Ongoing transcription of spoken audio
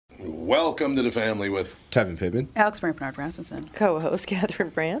Welcome to the family with Tevin Pittman, Alex Bernard Rasmussen, co-host Catherine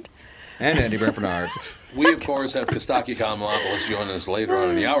Brandt, and Andy Bernard. We, of course, have Kostaki Kamalopoulos joining us later on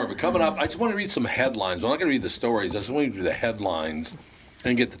in the hour. But coming up, I just want to read some headlines. I'm not going to read the stories. I just want to read the headlines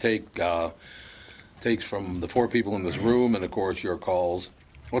and get to takes from the four people in this room and, of course, your calls.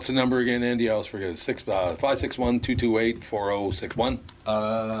 What's the number again, Andy? I always forget it.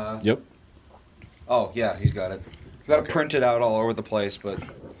 561-228-4061. Yep. Oh, yeah, he's got it. Got to print it out all over the place, but...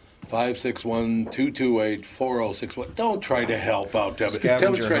 561-228-4061. Don't try to help out, Devin. Scavenger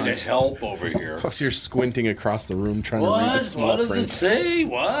Devin's trying hunt. to help over here. Plus you're squinting across the room trying to read the small What does print. it say?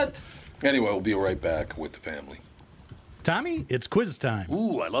 What? Anyway, we'll be right back with the family. Tommy, it's quiz time.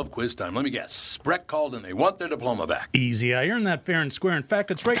 Ooh, I love quiz time. Let me guess. Breck called and they want their diploma back. Easy. I earned that fair and square. In fact,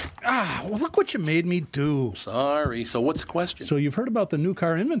 it's right. Well, look what you made me do. Sorry. So what's the question? So you've heard about the new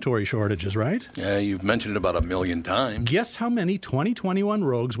car inventory shortages, right? Yeah, you've mentioned it about 1,000,000 times. Guess how many 2021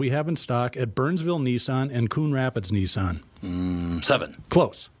 Rogues we have in stock at Burnsville Nissan and Coon Rapids Nissan? 7.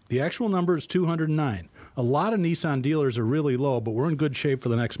 Close. The actual number is 209. A lot of Nissan dealers are really low, but we're in good shape for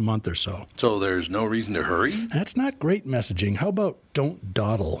the next month or so. So there's no reason to hurry? That's not great messaging. How about don't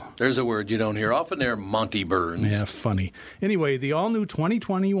dawdle? There's a word you don't hear often there, Monty Burns. Yeah, funny. Anyway, the all-new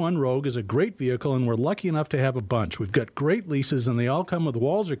 2021 Rogue is a great vehicle, and we're lucky enough to have a bunch. We've got great leases, and they all come with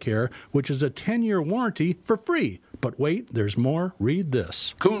Walzer Care, which is a 10-year warranty for free. But wait, there's more. Read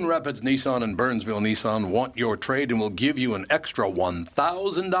this. Coon Rapids Nissan and Burnsville Nissan want your trade and will give you an extra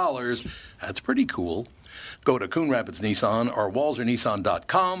 $1,000. That's pretty cool. Go to Coon Rapids Nissan or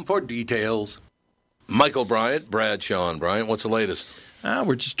WalzerNissan.com for details. Michael Bryant, Bradshaw and Bryant, what's the latest?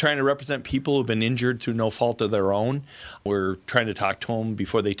 We're just trying to represent people who've been injured through no fault of their own. We're trying to talk to them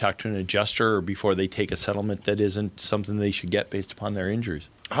before they talk to an adjuster or before they take a settlement that isn't something they should get based upon their injuries.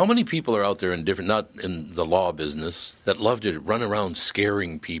 How many people are out there not in the law business, that love to run around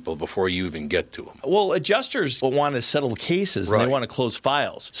scaring people before you even get to them? Well, adjusters want to settle cases and Right. they want to close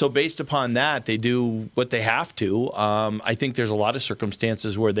files. So based upon that, they do what they have to. I think there's a lot of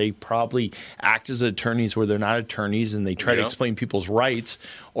circumstances where they probably act as attorneys where they're not attorneys and they try to explain people's rights,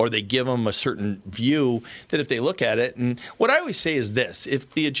 or they give them a certain view that if they look at it. And what I always say is this: if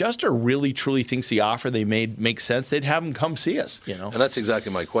the adjuster really truly thinks the offer they made makes sense, they'd have them come see us. And that's exactly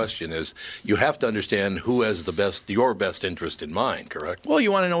my question is, you have to understand who has your best interest in mind, correct? Well,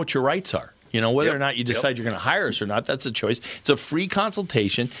 you want to know what your rights are. Whether or not you decide you're going to hire us or not, that's a choice. It's a free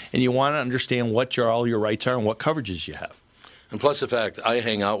consultation, and you want to understand what all your rights are and what coverages you have. And plus the fact I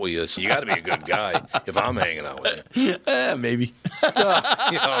hang out with you, so you got to be a good guy if I'm hanging out with you. Maybe.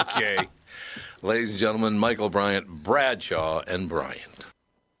 Okay. Ladies and gentlemen, Michael Bryant, Bradshaw and Bryant.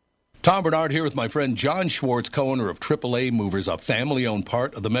 Tom Bernard here with my friend John Schwartz, co-owner of AAA Movers, a family-owned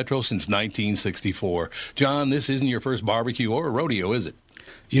part of the Metro since 1964. John, this isn't your first barbecue or rodeo, is it?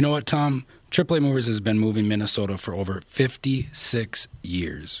 You know what, Tom? AAA Movers has been moving Minnesota for over 56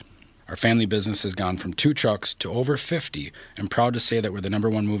 years. Our family business has gone from 2 trucks to over 50, and proud to say that we're the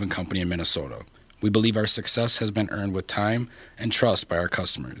 #1 moving company in Minnesota. We believe our success has been earned with time and trust by our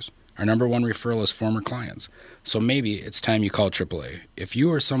customers. Our #1 referral is former clients. So maybe it's time you call AAA. If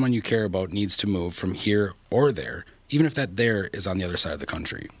you or someone you care about needs to move from here or there, even if that there is on the other side of the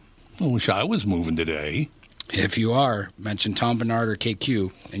country. I wish I was moving today. If you are, mention Tom Bernard or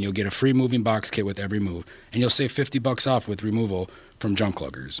KQ, and you'll get a free moving box kit with every move, and you'll save $50 off with removal from junk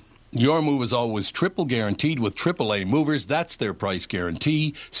luggers. Your move is always triple guaranteed with AAA Movers. That's their price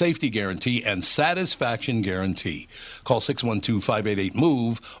guarantee, safety guarantee, and satisfaction guarantee. Call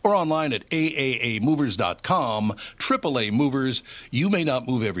 612-588-MOVE or online at aaamovers.com. AAA Movers. You may not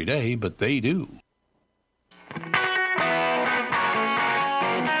move every day, but they do. We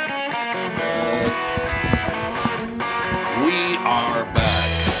are back.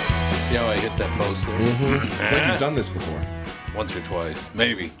 See how I hit that post there? It's like you've done this before. Once or twice,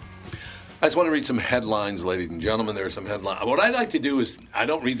 maybe. I just want to read some headlines, ladies and gentlemen. There are some headlines. What I like to do is, I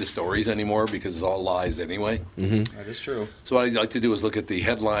don't read the stories anymore because it's all lies anyway. That is true. So what I like to do is look at the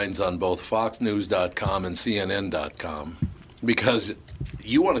headlines on both FoxNews.com and CNN.com, because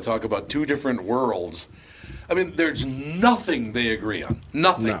you want to talk about two different worlds. I mean, there's nothing they agree on.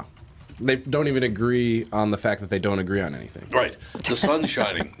 Nothing. No. They don't even agree on the fact that they don't agree on anything. Right. The sun's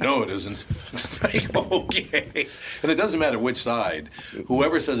shining. No, it isn't. It's like, okay. And it doesn't matter which side.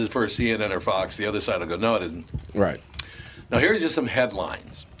 Whoever says it first, CNN or Fox, the other side will go, no, it isn't. Right. Now, here's just some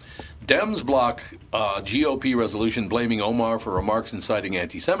headlines. Dems block GOP resolution blaming Omar for remarks inciting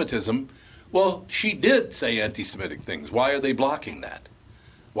anti-Semitism. Well, she did say anti-Semitic things. Why are they blocking that?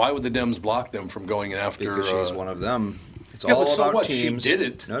 Why would the Dems block them from going after... Because she's one of them. It's yeah, all but so about what? teams. She did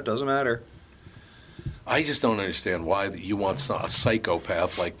it. No, it doesn't matter. I just don't understand why you want a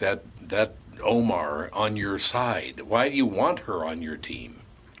psychopath like that that Omar on your side? Why do you want her on your team?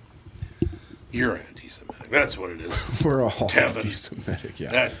 You're anti-Semitic. That's what it is. We're all Tevin. anti-Semitic,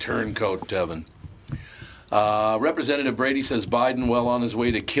 yeah. That turncoat Tevin. Representative Brady says Biden well on his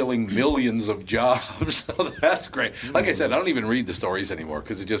way to killing millions of jobs. So that's great. Like I said, I don't even read the stories anymore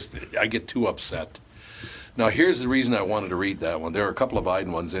because I get too upset. Now, here's the reason I wanted to read that one. There are a couple of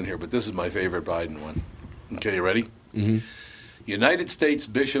Biden ones in here, but this is my favorite Biden one. Okay, you ready? Mm-hmm. United States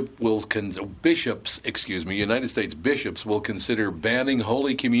bishops will consider banning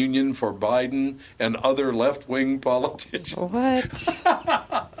Holy Communion for Biden and other left-wing politicians. What?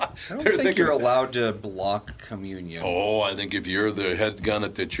 I don't think you're allowed to block communion. Oh, I think if you're the head gun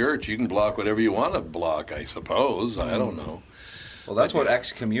at the church, you can block whatever you want to block, I suppose. I don't know. Well, that's what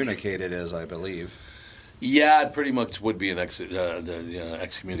excommunicated is, I believe. Yeah, it pretty much would be an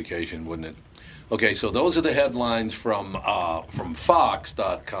excommunication, wouldn't it? Okay, so those are the headlines from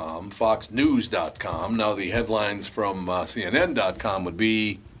Fox.com, FoxNews.com. Now the headlines from CNN.com would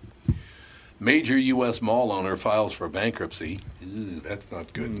be major U.S. mall owner files for bankruptcy. Ew, that's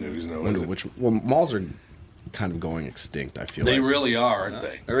not good news, no, is it? Malls are kind of going extinct, I feel like. They really are, aren't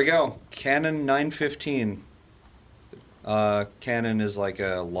they? There we go. Canon 915. Canon is like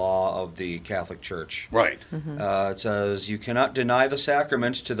a law of the Catholic Church. Right. It says, you cannot deny the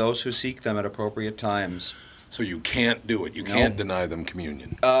sacraments to those who seek them at appropriate times. So you can't do it. You can't deny them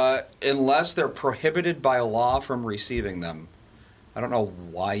communion. Unless they're prohibited by law from receiving them. I don't know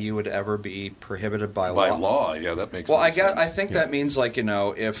why you would ever be prohibited by law. By law, yeah, that makes Well, sense. I think that means, like,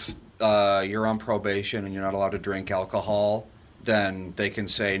 if you're on probation and you're not allowed to drink alcohol, then they can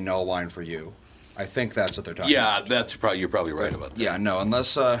say no wine for you. I think that's what they're talking about. Yeah, you're probably right about that. Yeah, no,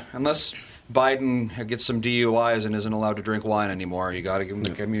 unless Biden gets some DUIs and isn't allowed to drink wine anymore, you got to give him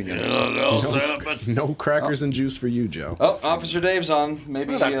the communion. No crackers and juice for you, Joe. Oh, Officer Dave's on.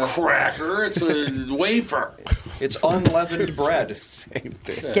 Maybe Not a cracker, it's a wafer. It's unleavened bread. Same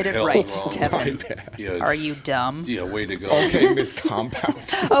thing. Get it Hell right, wrong. Tevin. Yeah, Are you dumb? yeah, way to go. Okay, Miss Compound.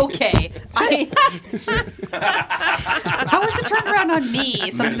 Okay. How was it turned around on me?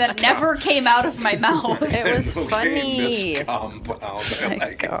 Something that never came out of my mouth. It was funny. Miss Compound. Oh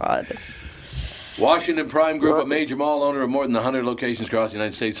my God. Washington Prime Group, a major mall owner of more than 100 locations across the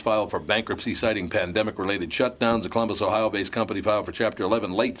United States, filed for bankruptcy citing pandemic-related shutdowns. The Columbus, Ohio-based company filed for Chapter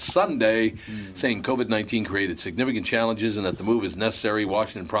 11 late Sunday, saying COVID-19 created significant challenges and that the move is necessary.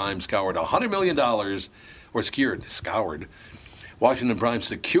 Washington Prime scoured $100 million, Washington Prime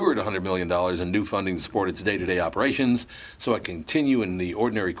secured $100 million in new funding to support its day-to-day operations so it can continue in the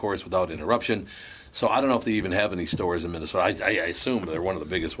ordinary course without interruption. So I don't know if they even have any stores in Minnesota. I assume they're one of the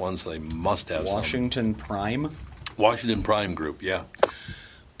biggest ones, so they must have Washington Prime? Washington Prime Group, yeah.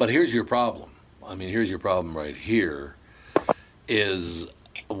 But here's your problem. Here's your problem right here is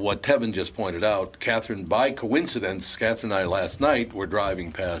what Tevin just pointed out. Catherine, by coincidence, Catherine and I last night were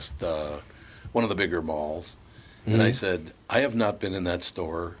driving past one of the bigger malls, and I said, I have not been in that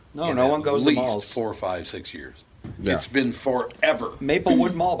store in no one goes to at malls. least 4, 5, 6 years. Yeah. It's been forever.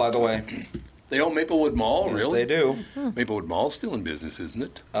 Maplewood Mall, by the way. They own Maplewood Mall, Yes, really? they do. Maplewood Mall's still in business, isn't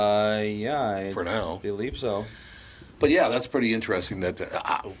it? Yeah. For now. I believe so. But yeah, that's pretty interesting that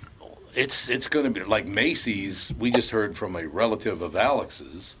it's going to be like Macy's. We just heard from a relative of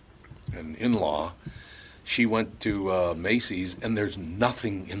Alex's, an in-law. She went to Macy's, and there's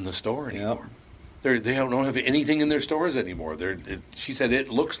nothing in the store anymore. Yep. They don't have anything in their stores anymore. She said it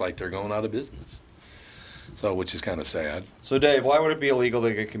looks like they're going out of business. So, which is kind of sad. So, Dave, why would it be illegal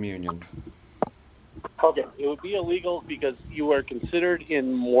to get communion? Okay, it would be illegal because you are considered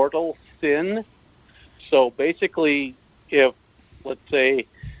in mortal sin. So basically, if, let's say,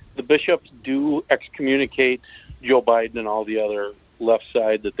 the bishops do excommunicate Joe Biden and all the other left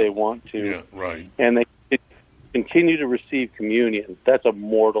side that they want to, yeah, right, and they continue to receive communion, that's a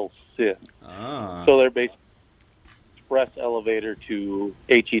mortal sin. Ah. So they're basically express elevator to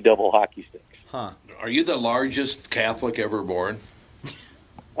HE double hockey sticks. Huh. Are you the largest Catholic ever born?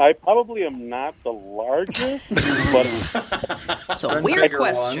 I probably am not the largest, but It's a weird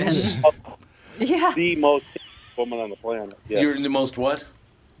question. Yeah. the most woman on the planet. Yeah. You're the most what?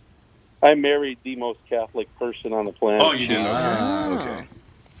 I married the most Catholic person on the planet. Oh, you didn't know that. Okay.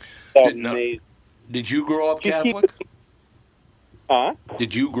 That's Did, amazing. did you grow up Catholic? Huh?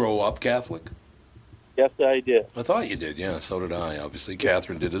 Did you grow up Catholic? Yes, I did. I thought you did, yeah. So did I, obviously.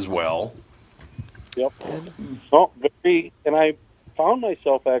 Catherine did as well. Yep. Oh, and I found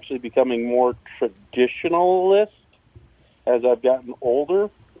myself actually becoming more traditionalist as I've gotten older.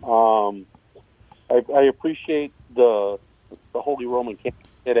 I appreciate the Holy Roman Catholic.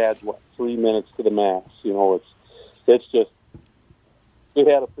 It adds 3 minutes to the Mass. It's just we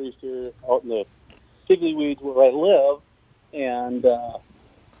had a priest here out in the Tigglyweeds where I live, and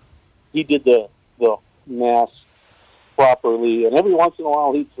he did the mass properly, and every once in a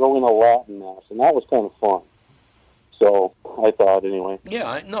while he'd throw in a Latin mass, and that was kind of fun. So I thought, anyway. Yeah,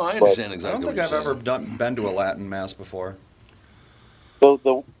 I understand exactly. I don't think I've ever been to a Latin mass before. So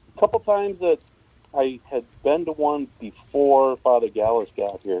the couple times that I had been to one before Father Gallus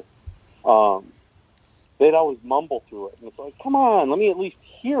got here, they'd always mumble through it, and it's like, come on, let me at least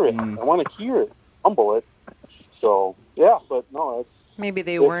hear it. I want to hear it, mumble it. So yeah, but no, it's. Maybe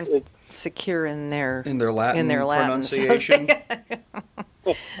they weren't secure in their Latin pronunciation.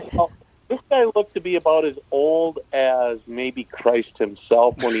 Well, this guy looked to be about as old as maybe Christ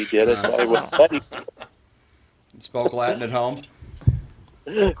himself when he did it. So I would bet he spoke Latin at home.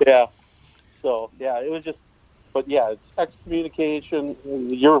 Yeah. So yeah, it was just. But yeah, it's excommunication.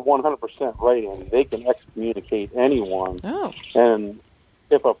 You're 100% right, Andy. They can excommunicate anyone. Oh. And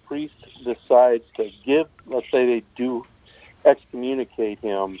if a priest decides to give, let's say they do excommunicate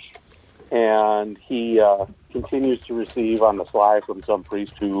him, and he continues to receive on the sly from some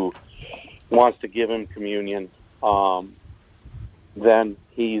priest who wants to give him communion, then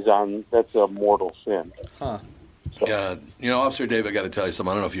that's a mortal sin. Huh. Yeah, Officer Dave, I got to tell you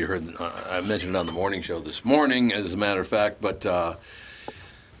something. I don't know if you heard, I mentioned it on the morning show this morning, as a matter of fact, but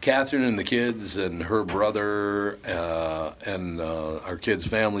Catherine and the kids and her brother and our kids'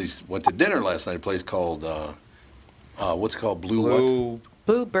 families went to dinner last night at a place called, what's it called? Blue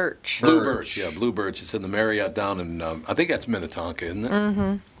Birch. Blue Birch, yeah, Blue Birch. It's in the Marriott down in, I think that's Minnetonka, isn't it?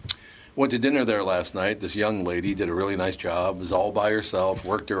 Mm-hmm. Went to dinner there last night. This young lady did a really nice job, was all by herself,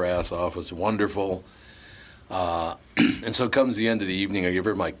 worked her ass off, was wonderful. And so comes the end of the evening, I give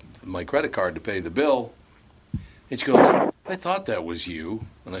her my credit card to pay the bill, and she goes, I thought that was you.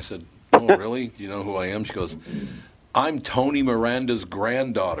 And I said, oh, really? Do you know who I am? She goes, I'm Tony Miranda's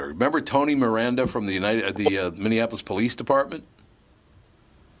granddaughter. Remember Tony Miranda from the Minneapolis Police Department?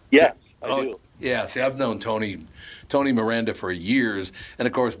 Yes, I do. Yeah, see, I've known Tony Miranda for years, and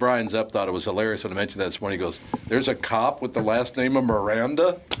of course Brian Zepp thought it was hilarious when I mentioned that this morning. He goes, "There's a cop with the last name of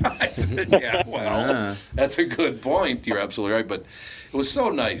Miranda." I said, "Yeah, well, that's a good point. You're absolutely right." But it was so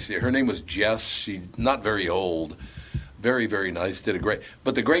nice. Her name was Jess. She's not very old, very, very nice. Did a great.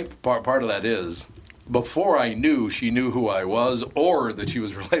 But the great part of that is, before I knew she knew who I was or that she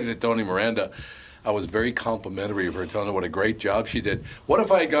was related to Tony Miranda, I was very complimentary of her, telling her what a great job she did. What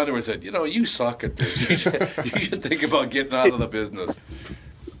if I had gone to her and said, you suck at this. You should think about getting out of the business.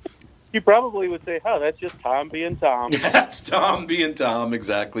 She probably would say, that's just Tom being Tom. That's Tom being Tom.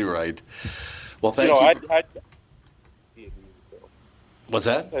 Exactly right. Well, thank you. What's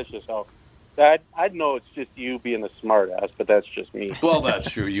that? That's just how. I'd know it's just you being a smartass, but that's just me. Well, that's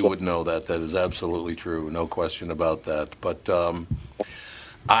true. You would know that. That is absolutely true. No question about that. But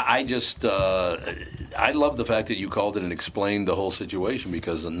I just, I love the fact that you called it and explained the whole situation,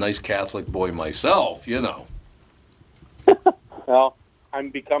 because a nice Catholic boy myself, Well, I'm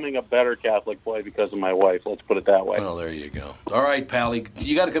becoming a better Catholic boy because of my wife. Let's put it that way. Well, there you go. All right, Pally,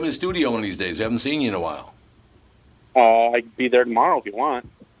 you got to come in the studio one of these days. We haven't seen you in a while. I can be there tomorrow if you want.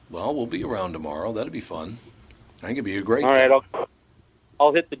 Well, we'll be around tomorrow. That'd be fun. I think it'd be a great All right, time.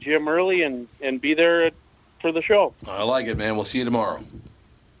 I'll hit the gym early and be there for the show. I like it, man. We'll see you tomorrow.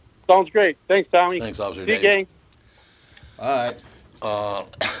 Sounds great. Thanks, Tommy. Thanks, Officer See you, Dave. gang. All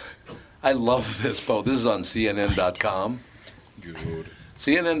right. I love this quote. This is on CNN.com. Good.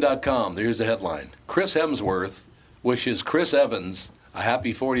 CNN.com. Here's the headline. Chris Hemsworth wishes Chris Evans a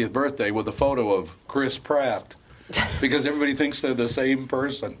happy 40th birthday with a photo of Chris Pratt, because everybody thinks they're the same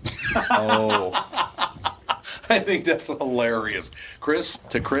person. Oh. I think that's hilarious. Chris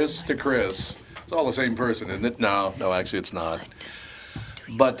to Chris to Chris. It's all the same person, isn't it? No, actually it's not.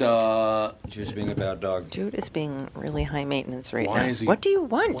 But Jude's being a bad dog. Jude is being really high maintenance right Why now. is he? What do you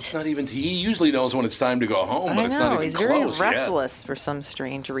want? Well, it's not even. He usually knows when it's time to go home, but I it's know, not even he's close very yet. restless for some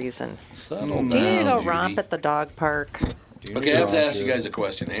strange reason. Settle Do you need down, to go Judy. romp at the dog park? Okay, I have to ask you guys a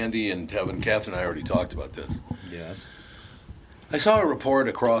question. Andy and Kevin, Catherine and I already talked about this. Yes. I saw a report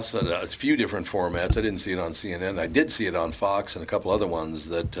across a few different formats. I didn't see it on CNN. I did see it on Fox and a couple other ones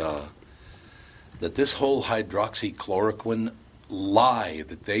that this whole hydroxychloroquine lie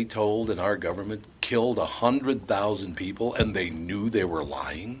that they told in our government killed 100,000 people, and they knew they were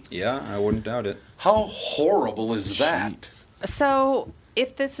lying. Yeah, I wouldn't doubt it. How horrible is that? So,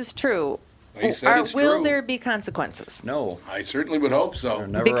 if this is true, He said it's will true. there be consequences? No. I certainly would hope so. There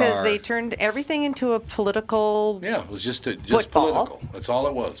never Because are. they turned everything into a political. Yeah, it was just Football. political. That's all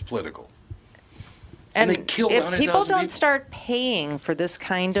it was, political. And they killed if 100,000 people don't people. start paying for this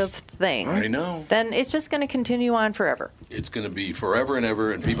kind of thing, I know. then it's just going to continue on forever. It's going to be forever and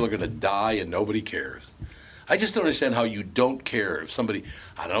ever, and people are going to die, and nobody cares. I just don't understand how you don't care if somebody.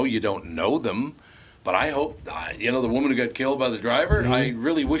 I know you don't know them, but I hope the woman who got killed by the driver. Mm-hmm. I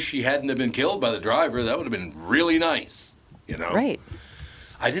really wish she hadn't have been killed by the driver. That would have been really nice. Right.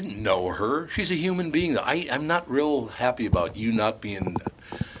 I didn't know her. She's a human being. I'm not real happy about you not being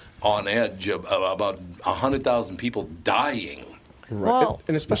on edge about 100,000 people dying. Right. Well-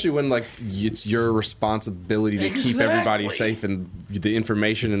 and especially when it's your responsibility to keep everybody safe, and the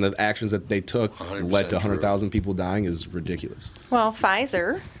information and the actions that they took 100% led to true. 100,000 people dying is ridiculous. Well,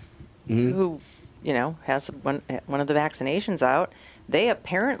 Pfizer, who has one of the vaccinations out, they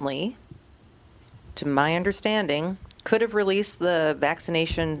apparently, to my understanding, could have released the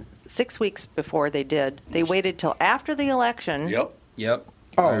vaccination 6 weeks before they did. They waited till after the election. Yep.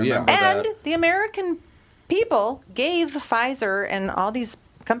 Oh, I yeah. remember And that. the American people gave Pfizer and all these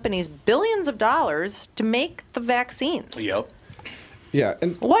companies billions of dollars to make the vaccines. Yep. Yeah,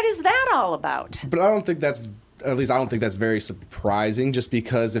 and What is that all about? but I don't think that's very surprising, just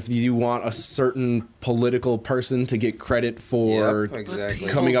because if you want a certain political person to get credit for Yep, exactly.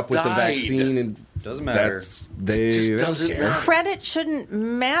 coming up with the Died. vaccine, and Doesn't matter. They just don't doesn't care. matter. Credit shouldn't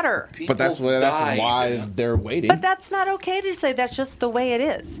matter. But that's People died. why they're waiting. But that's not okay to say that's just the way it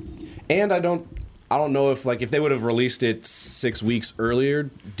is. And I don't know if they would have released it 6 weeks earlier.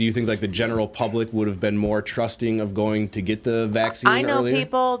 Do you think the general public would have been more trusting of going to get the vaccine I know earlier?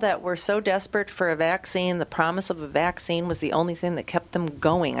 people that were so desperate for a vaccine, the promise of a vaccine was the only thing that kept them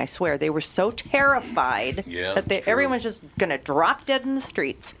going. I swear. They were so terrified Yeah, that that's true. everyone's just going to drop dead in the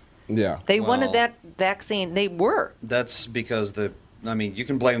streets. Yeah. They wanted Well- that vaccine. They were. That's because you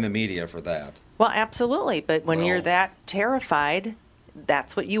can blame the media for that. Well, absolutely. But when you're Well- that terrified,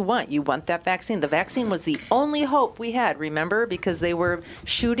 that's what you want. You want that vaccine. The vaccine was the only hope we had, remember? Because they were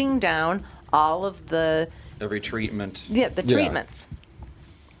shooting down all of the Every treatment. treatments.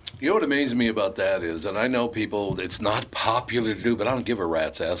 You know what amazes me about that is, and I know people, it's not popular to do, but I don't give a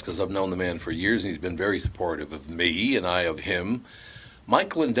rat's ass because I've known the man for years and he's been very supportive of me and I of him.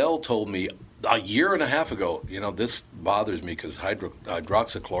 Mike Lindell told me a year and a half ago, this bothers me because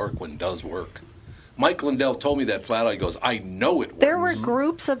hydroxychloroquine does work. Mike Lindell told me that flat out. He goes, I know it works. There were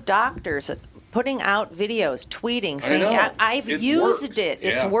groups of doctors putting out videos, tweeting, saying, know. I've It used works. it.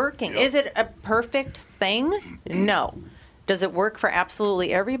 It's Yeah. working. Yep. Is it a perfect thing? No. Does it work for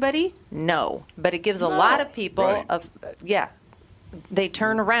absolutely everybody? No. But it gives a lot of people right. they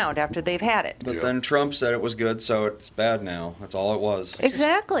turn around after they've had it. But then Trump said it was good, so it's bad now. That's all it was.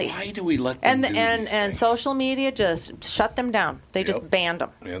 Exactly. Why do we let them And do and these and things? social media just shut them down. They just Yep. banned them.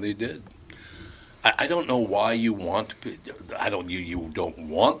 Yeah, they did. I don't know why you want. You don't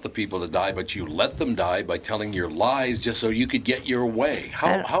want the people to die, but you let them die by telling your lies just so you could get your way.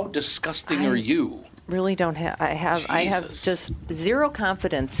 How disgusting are you? Really don't have. I have Jesus. just zero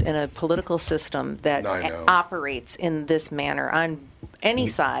confidence in a political system that I know. operates in this manner on any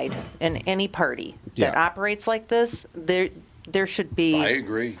side in any party that Yeah. operates like this. There should be. I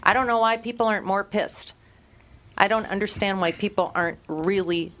agree. I don't know why people aren't more pissed. I don't understand why people aren't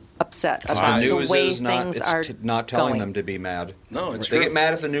really upset about The the news way is not, things it's are not telling going. them to be mad. No, it's They true. get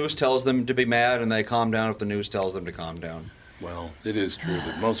mad if the news tells them to be mad, and they calm down if the news tells them to calm down. Well, it is true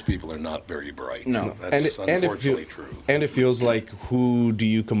that most people are not very bright. No. That's unfortunately true. And it feels like, who do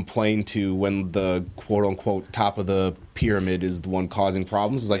you complain to when the quote unquote top of the pyramid is the one causing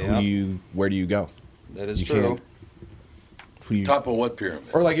problems? It's like, Yep. where do you go? That is You true. can't- who do you- Top of what pyramid?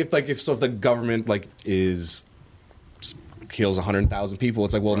 Or if the government kills 100,000 people,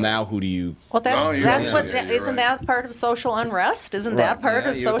 it's like, well, now who do you? Well, that's No, you're that's right. what Yeah, you're isn't right. that part of social unrest? Isn't that Right. part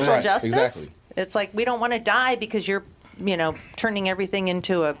Yeah, of you- social Right, justice? exactly. It's like we don't want to die because you're, turning everything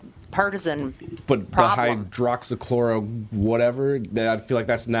into a partisan But problem. the hydroxychloro whatever, I feel like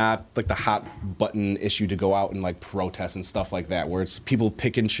that's not the hot button issue to go out and protest and stuff like that, where it's people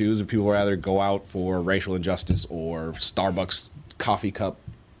pick and choose, and people rather go out for racial injustice or Starbucks coffee cup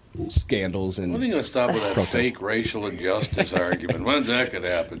scandals and. When are you going to stop with that Protest. fake racial injustice argument? When's that going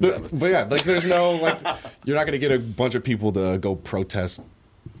to happen, Kevin? But yeah, there's no you're not going to get a bunch of people to go protest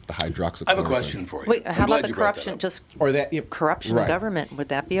the hydroxychloroquine. I have a question for you. Wait, I'm how glad about the you brought that corruption? up. Just or that corruption right. in government. Would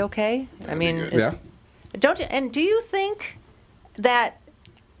that be okay? I mean, good. Yeah. don't you? And do you think that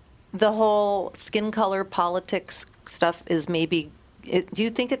the whole skin color politics stuff is maybe? Do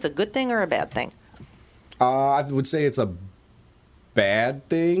you think it's a good thing or a bad thing? I would say it's a bad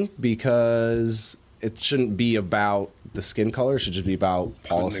thing because it shouldn't be about the skin color. It should just be about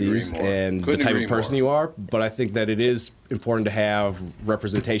policies agree more. and Couldn't the type agree of person more. you are. But I think that it is important to have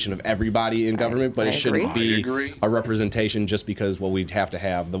representation of everybody in government, but I it shouldn't agree. I be agree. a representation just because, well, we'd have to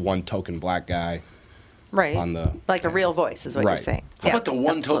have the one token black guy. Right. On the- like a real voice is what you're Right. saying. How about the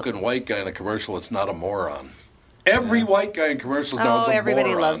one token white guy in a commercial that's not a moron? Every white guy in commercials now is a everybody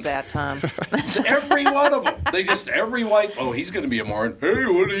moron. loves that, Tom. Every one of them. They just, every white, oh, he's going to be a moron. Hey,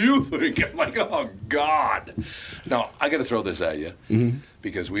 what do you think? I'm like, oh, God. Now, I got to throw this at you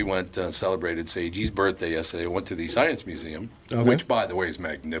because we went celebrated Seiji's birthday yesterday. Went to the Science Museum, which, by the way, is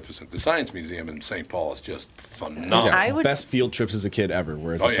magnificent. The Science Museum in St. Paul is just phenomenal. I would- Best field trips as a kid ever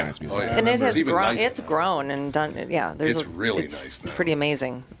were at the Science Museum. And it has even grown. nicer It's now. grown and done. Yeah, It's really nice now. Pretty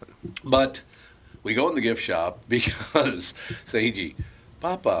amazing. But we go in the gift shop because Seiji,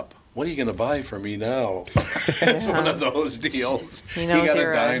 Pop-Up, what are you going to buy for me now? It's one of those deals. He knows got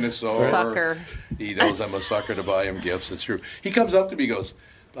you're a dinosaur. sucker. He knows I'm a sucker to buy him gifts. It's true. He comes up to me and goes,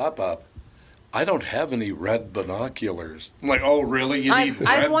 Pop-Up, I don't have any red binoculars. I'm like, oh, really? You need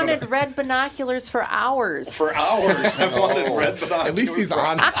I've red wanted red binoculars for hours. For hours. I've wanted red binoculars. At least he's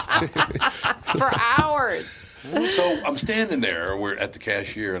honest. For hours. So I'm standing there, we're at the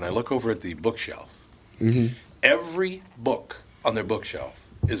cashier, and I look over at the bookshelf. Every book on their bookshelf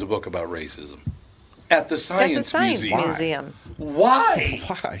is a book about racism. At the Science Museum. Why?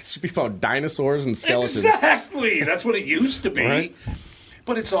 Why? It should be about dinosaurs and skeletons. Exactly. That's what it used to be. Right.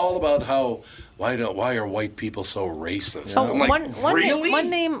 But it's all about how why are white people so racist? Oh, I'm like, really?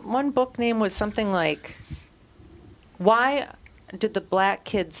 one book name was something like, "Why did the black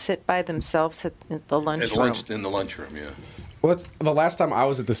kids sit by themselves at the lunchroom?" In the lunchroom, yeah. Well, the last time I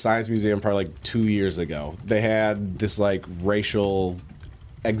was at the Science Museum, probably like 2 years ago, they had this like racial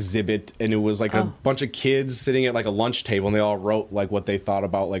exhibit, and it was like a bunch of kids sitting at like a lunch table, and they all wrote like what they thought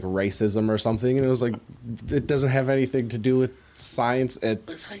about like racism or something, and it was like it doesn't have anything to do with science at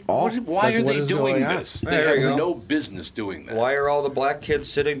all. Why are they doing this? They There you have go. no business doing that. Why are all the black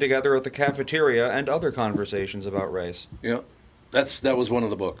kids sitting together at the cafeteria and other conversations about race? Yeah, that was one of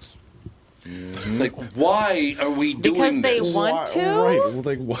the books. It's like, why are we doing Because they this? want to? Right. Well,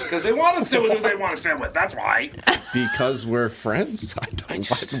 like, what? Because they want us to do who they want to sit with. That's why. Because we're friends?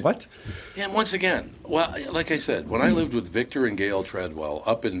 What? And once again, well, like I said, when I lived with Victor and Gail Treadwell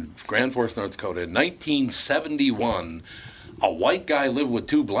up in Grand Forks, North Dakota in 1971, a white guy lived with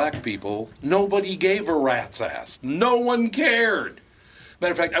two black people. Nobody gave a rat's ass. No one cared.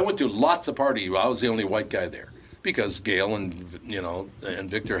 Matter of fact, I went to lots of parties. I was the only white guy there. Because Gail and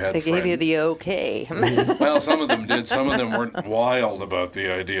Victor had They friends. gave you the okay. Well, some of them did. Some of them weren't wild about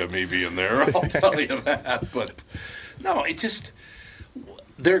the idea of me being there. I'll tell you that. But no, it just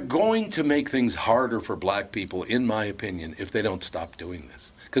they're going to make things harder for black people, in my opinion, if they don't stop doing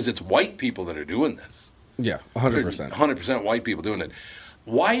this. Because it's white people that are doing this. Yeah, 100%. 100% white people doing it.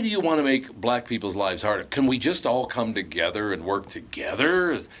 Why do you want to make black people's lives harder? Can we just all come together and work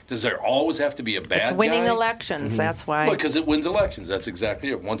together? Does there always have to be a bad guy? It's winning elections. That's why. Well, because it wins elections. That's exactly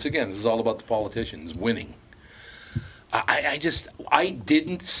it. Once again, this is all about the politicians winning. I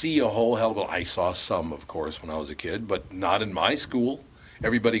didn't see a whole hell of a lot. I saw some, of course, when I was a kid, but not in my school.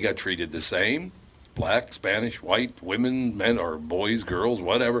 Everybody got treated the same. Black, Spanish, white, women, men, or boys, girls,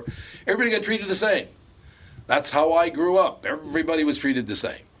 whatever. Everybody got treated the same. That's how I grew up. Everybody was treated the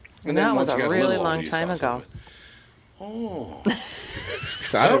same. And that was once you a got really little older, long you time saw some ago. of it. Oh. I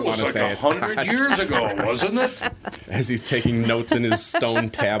That don't was want to like say it. 100 years ago, wasn't it? As he's taking notes in his stone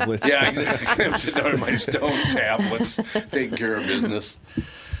tablets. Yeah, exactly. I'm sitting on my stone tablets, taking care of business.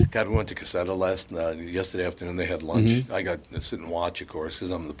 God, we went to Caseta yesterday afternoon. They had lunch. I got to sit and watch, of course,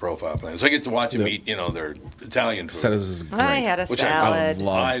 because I'm the profile fan. So I get to watch them eat, their Italian food. Caseta's is great. I had a Which salad. I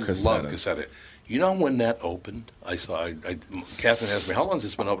love I Caseta. love Caseta. You know when that opened? Catherine asked me, how long has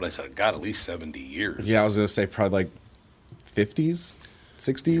this been open? I said, God, at least 70 years. Yeah, I was going to say probably like 50s,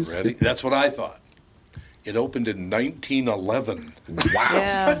 60s. Ready? That's what I thought. It opened in 1911. Wow.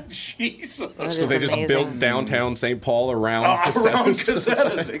 Yeah. Jesus. That So is they just amazing. built downtown St. Paul around Around Casetas.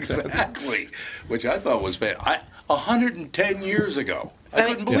 Casetas, exactly. Which I thought was 110 years ago. I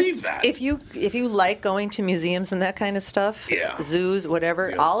couldn't believe that. If you like going to museums and that kind of stuff, Yeah. zoos, whatever,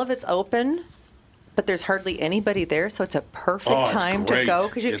 Yeah. all of it's open, but there's hardly anybody there, so it's a perfect Oh, it's time to great. go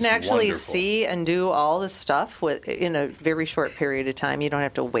because you It's can actually wonderful. see and do all the stuff in a very short period of time. You don't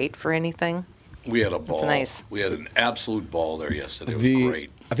have to wait for anything. We had a ball. nice. We had an absolute ball there yesterday. It was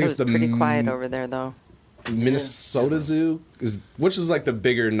great. I It think was it's the pretty quiet over there, though. Minnesota Zoo, which is like the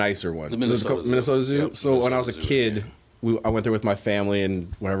bigger, nicer one. The Minnesota Zoo. Zoo. Yep, So when I was a Minnesota Zoo, kid, yeah. I went there with my family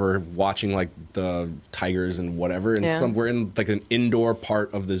and whatever, watching like the tigers and whatever. And we're in like an indoor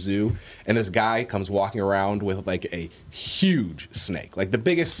part of the zoo, and this guy comes walking around with like a huge snake, like the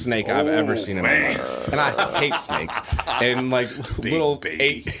biggest snake I've ever seen in my life. And I hate snakes. And like little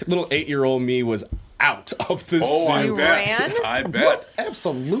 8-year-old me was out of the zoo. You ran? I bet. What?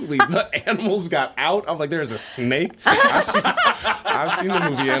 Absolutely. The animals got out. I'm like, there's a snake. I've seen the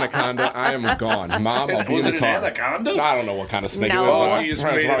movie Anaconda. I am gone. Mom, I'll be in the car. Was it an anaconda? I don't know what kind of snake No. it was. Oh, you just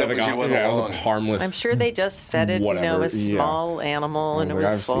made it up as you went it was along. harmless. I'm sure they just fed it, Whatever, a small animal, and it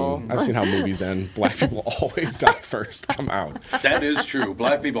was full. I've seen how movies end. Black people always die first. I'm out. That is true.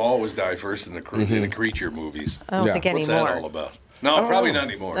 Black people always die first in the creature movies. I don't think What's anymore. that all about? No, probably not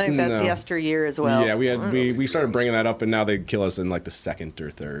anymore. I think that's yesteryear as well. Yeah, we started bringing that up, and now they kill us in like the second or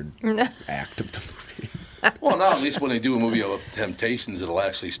third act of the movie. Well, now at least when they do a movie about Temptations, it'll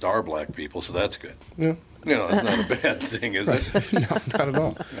actually star black people, so that's good. Yeah. You know, it's not a bad thing, is it? No, not at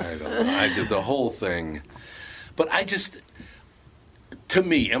all. I don't know. I did the whole thing. But to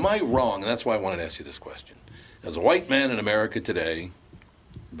me, am I wrong? And that's why I wanted to ask you this question. As a white man in America today,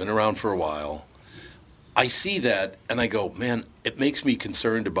 been around for a while, I see that and I go, man, it makes me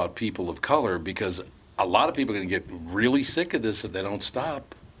concerned about people of color because a lot of people are going to get really sick of this if they don't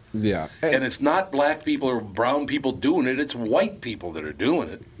stop. Yeah. And it's not black people or brown people doing it, it's white people that are doing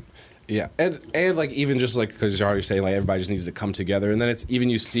it. Yeah, and like even just like because you're already saying like everybody just needs to come together, and then it's even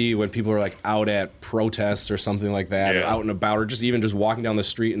you see when people are like out at protests or something like that, or out and about, or just even just walking down the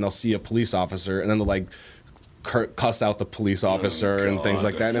street and they'll see a police officer and then they'll like cuss out the police officer and things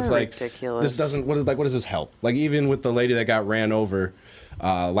like that. And it's So like ridiculous. this doesn't what does this help? Like even with the lady that got ran over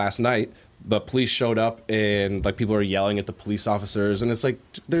last night. The police showed up and like people are yelling at the police officers, and it's like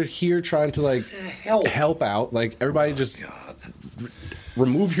they're here trying to like help out. Like everybody just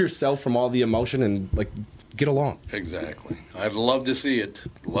remove yourself from all the emotion and like get along. Exactly. I'd love to see it.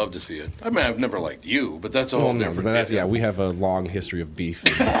 Love to see it. I mean, I've never liked you, but that's a whole different. But that's, we have a long history of beef.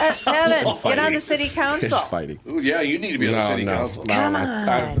 Kevin, get on the city council. Fighting. Ooh, yeah, you need to be on the city council. Come on.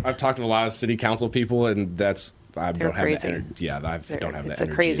 I've talked to a lot of city council people, and that's. I They're don't have crazy. the energy. Yeah, I don't have that It's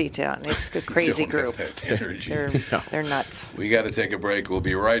energy. a crazy town. It's a crazy Don't have group. that energy. They're nuts. We got to take a break. We'll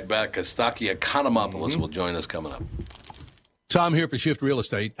be right back. Kostaki Economopoulos will join us coming up. Tom here for Shift Real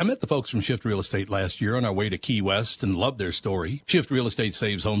Estate. I met the folks from Shift Real Estate last year on our way to Key West and loved their story. Shift Real Estate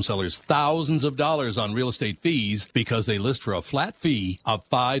saves home sellers thousands of dollars on real estate fees because they list for a flat fee of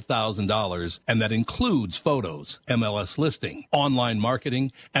 $5,000, and that includes photos, MLS listing, online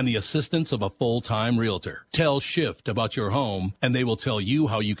marketing, and the assistance of a full-time realtor. Tell Shift about your home, and they will tell you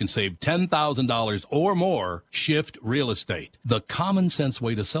how you can save $10,000 or more. Shift Real Estate, the common sense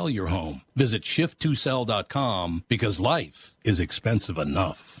way to sell your home. Visit shift2sell.com because life is expensive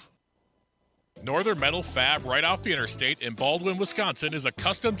enough. Northern Metal Fab, right off the interstate in Baldwin, Wisconsin, is a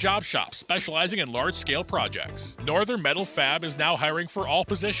custom job shop specializing in large-scale projects. Northern Metal Fab is now hiring for all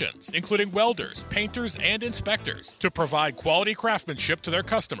positions, including welders, painters, and inspectors, to provide quality craftsmanship to their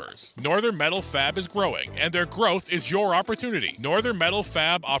customers. Northern Metal Fab is growing, and their growth is your opportunity. Northern Metal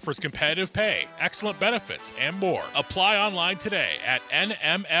Fab offers competitive pay, excellent benefits, and more. Apply online today at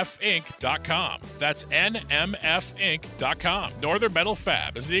nmfinc.com. That's nmfinc.com. Northern Metal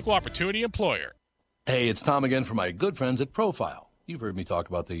Fab is an equal opportunity employer. Hey, it's Tom again from my good friends at Profile. You've heard me talk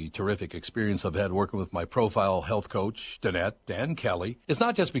about the terrific experience I've had working with my Profile health coach, Danette and Kelly. It's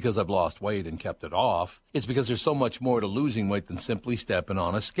not just because I've lost weight and kept it off. It's because there's so much more to losing weight than simply stepping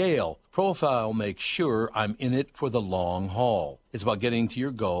on a scale. Profile makes sure I'm in it for the long haul. It's about getting to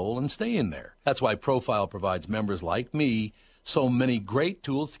your goal and staying there. That's why Profile provides members like me so many great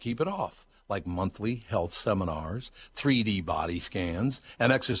tools to keep it off, like monthly health seminars, 3D body scans,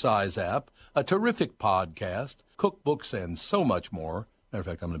 an exercise app, a terrific podcast, cookbooks, and so much more. Matter of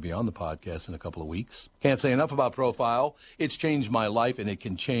fact, I'm going to be on the podcast in a couple of weeks. Can't say enough about Profile. It's changed my life, and it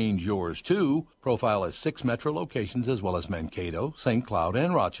can change yours, too. Profile has 6 metro locations, as well as Mankato, St. Cloud,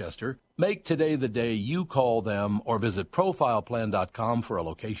 and Rochester. Make today the day you call them or visit profileplan.com for a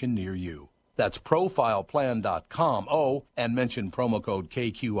location near you. That's profileplan.com. Oh, and mention promo code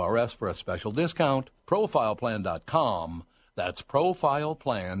KQRS for a special discount. Profileplan.com. That's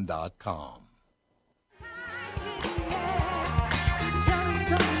profileplan.com.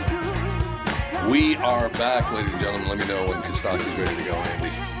 We are back, ladies and gentlemen. Let me know when Kostaki's ready to go, Andy.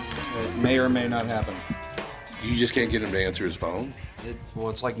 It may or may not happen. You just can't get him to answer his phone?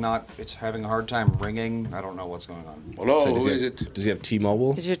 It's having a hard time ringing. I don't know what's going on. Hello, So who is it? Does he have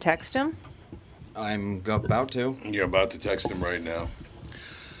T-Mobile? Did you text him? I'm about to. You're about to text him right now.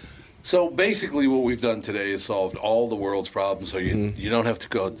 So basically, what we've done today is solved all the world's problems. So you don't have to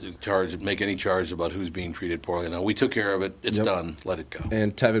go to make any charge about who's being treated poorly. No, we took care of it. It's done. Let it go.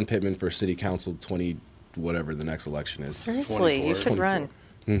 And Tevin Pittman for city council 20, whatever the next election is. Seriously, you should run.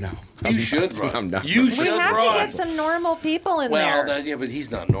 No, you should run. I'm not. You should We have run. to get some normal people in there. Well, yeah, but he's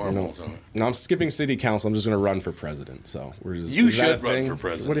not normal. So. No, I'm skipping city council. I'm just going to run for president. So we're just. You is that should a run thing? for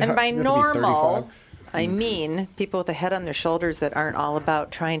president. What do you And by have to be normal, 35? I mean people with a head on their shoulders that aren't all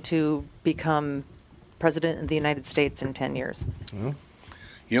about trying to become president of the United States in 10 years. You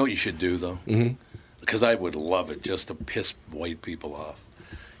know what you should do, though? Because I would love it just to piss white people off.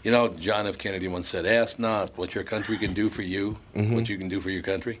 You know, John F. Kennedy once said, ask not what your country can do for you, what you can do for your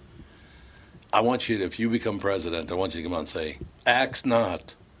country. I want you to, if you become president, I want you to come out and say, axe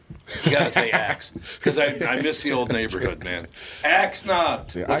not. You got to say axe. Because I miss the old neighborhood, man. Axe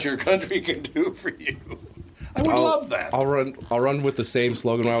not what your country can do for you. I would love that. I'll run with the same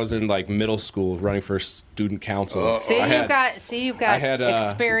slogan when I was in like middle school, running for student council. You've got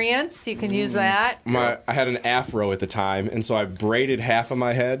experience. You can use that. I had an afro at the time, and so I braided half of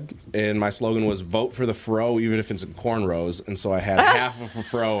my head, and my slogan was "Vote for the fro, even if it's in cornrows." And so I had half of a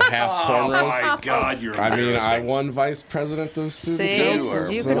fro, half cornrows. Oh my God, you're I mean, embarrassing. I won vice president of student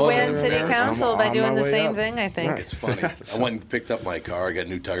council. You could win city council by doing the same thing. I think it's funny. I went and picked up my car. I got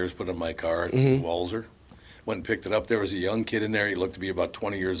new tires put on my car at Walser. Went and picked it up. There was a young kid in there. He looked to be about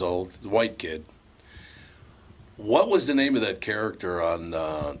 20 years old. A white kid. What was the name of that character on,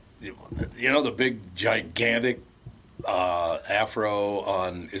 the big, gigantic afro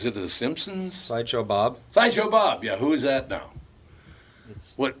on, is it The Simpsons? Sideshow Bob. Sideshow Bob, yeah. Who is that now?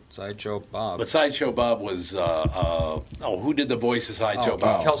 What? Sideshow Bob. But Sideshow Bob was, who did the voice of Sideshow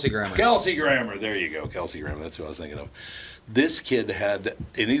Bob? Kelsey Grammer. Kelsey Grammer. There you go. Kelsey Grammer. That's who I was thinking of. This kid had,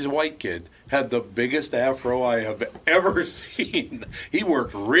 and he's a white kid, had the biggest afro I have ever seen. He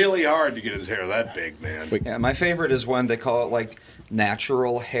worked really hard to get his hair that big, man. Yeah, my favorite is when they call it like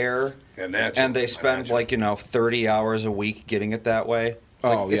natural hair, and they spend 30 hours a week getting it that way.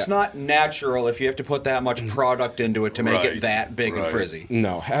 It's not natural if you have to put that much product into it to make it that big and frizzy.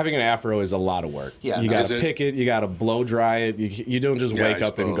 No, having an afro is a lot of work. Yeah, you got to pick it, you got to blow dry it. You don't just wake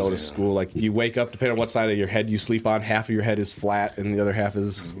up and go to school. Like you wake up, depending on what side of your head you sleep on, half of your head is flat and the other half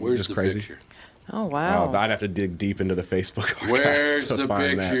is just crazy. Picture? Oh, wow. I'd have to dig deep into the Facebook archives Where's to the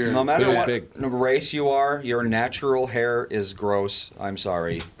find picture? that. No matter what race you are, your natural hair is gross. I'm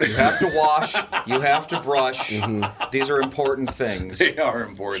sorry. You have to wash. You have to brush. These are important things. They are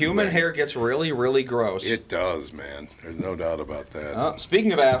important. Human hair gets really, really gross. It does, man. There's no doubt about that.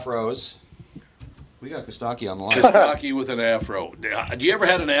 Speaking of afros, we got Kostaki on the line. Kostaki with an afro. Do you ever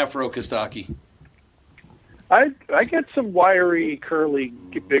had an afro, Kostaki? I get some wiry, curly,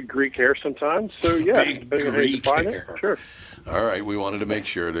 big Greek hair sometimes. So yeah, Big Greek hair. Sure. All right, we wanted to make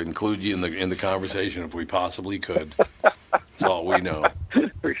sure to include you in the conversation if we possibly could. That's all we know.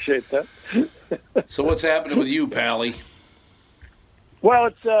 Appreciate that. So what's happening with you, Pally? Well,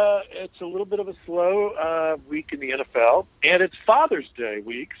 it's a little bit of a slow week in the NFL, and it's Father's Day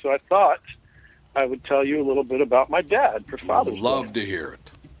week. So I thought I would tell you a little bit about my dad for Father's Day. Love to hear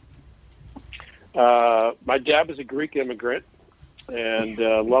it. My dad was a Greek immigrant and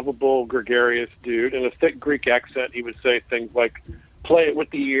lovable, gregarious dude. In a thick Greek accent, he would say things like, play it with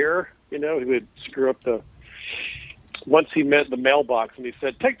the ear. He would screw up once he met the mailbox and he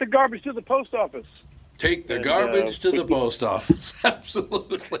said, take the garbage to the post office. Take the garbage to the post office.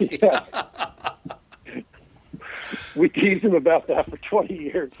 Absolutely. Yeah. We teased him about that for 20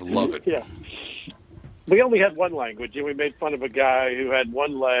 years. Love it. Yeah. We only had one language, and we made fun of a guy who had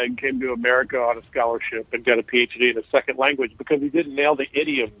one leg, came to America on a scholarship, and got a PhD in a second language because he didn't nail the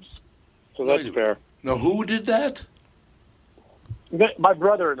idioms. So that's fair. Now, who did that? My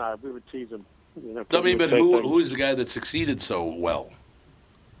brother and I, we would tease him. I mean, but who's the guy that succeeded so well?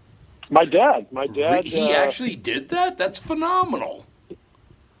 My dad. He actually did that? That's phenomenal.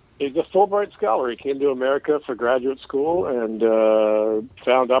 He's a Fulbright scholar. He came to America for graduate school and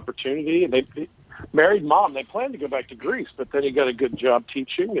found opportunity. And they married mom. They planned to go back to Greece, but then he got a good job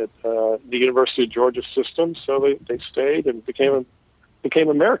teaching at the University of Georgia system. So they stayed and became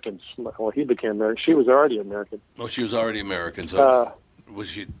Americans. Well, he became American. She was already American. Oh, she was already American. So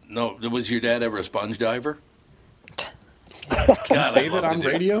was your dad ever a sponge diver? Can you say that on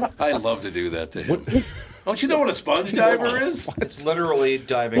radio? I love to do that to him. Don't you know what a sponge diver is? It's literally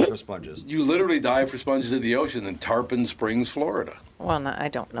diving for sponges. You literally dive for sponges in the ocean in Tarpon Springs, Florida. Well, no, I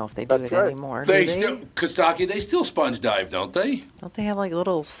don't know if they do it anymore. Kostaki, they still sponge dive, don't they? Don't they have like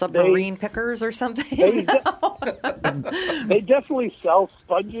little submarine pickers or something? They definitely sell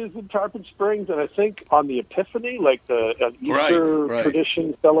sponges in Tarpon Springs, and I think on the Epiphany, like the Easter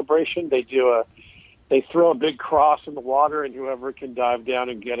tradition celebration, they throw a big cross in the water, and whoever can dive down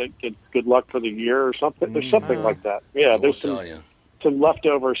and get it gets good luck for the year or something. There's something like that. Yeah, there's some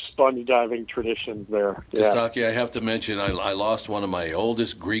leftover sponge diving traditions there. Kostaki, I have to mention, I lost one of my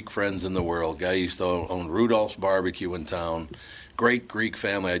oldest Greek friends in the world. Guy used to own Rudolph's Barbecue in town. Great Greek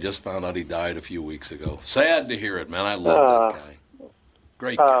family. I just found out he died a few weeks ago. Sad to hear it, man. I love that guy.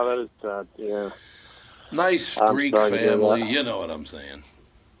 Great guy. Oh, that is sad, yeah. Nice Greek family. You know what I'm saying.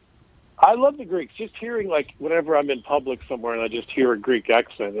 I love the Greeks. Just hearing, like, whenever I'm in public somewhere and I just hear a Greek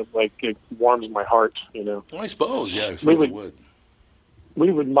accent, it warms my heart, you know. Well, I suppose, yeah, I suppose it would. We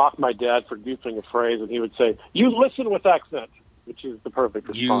would mock my dad for goofing a phrase, and he would say, "You listen with accent," which is the perfect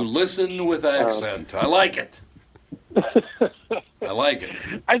response. You listen with accent. I like it. I like it.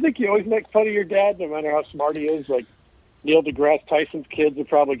 I think you always make fun of your dad, no matter how smart he is. Like, Neil deGrasse Tyson's kids are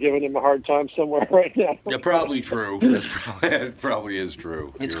probably giving him a hard time somewhere right now. Yeah, probably true. That probably is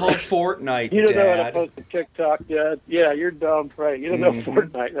true. It's called Fortnite, You don't know how to Dad. post a TikTok, Dad. Yeah, you're dumb, right? You don't know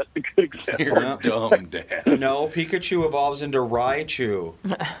Fortnite. That's a good example. You're dumb, Dad. No, Pikachu evolves into Raichu.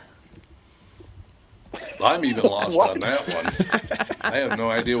 I'm even lost on that one. I have no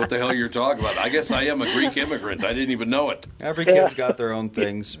idea what the hell you're talking about. I guess I am a Greek immigrant. I didn't even know it. Every kid's got their own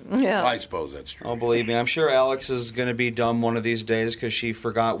things. Yeah. I suppose that's true. Oh, believe me. I'm sure Alex is going to be dumb one of these days because she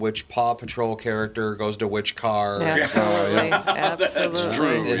forgot which Paw Patrol character goes to which car. Absolutely. Absolutely. That's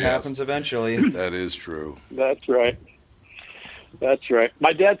true. It happens eventually. That is true. That's right. That's right.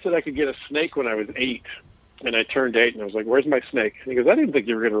 My dad said I could get a snake when I was 8. And I turned 8, and I was like, "Where's my snake?" And he goes, "I didn't think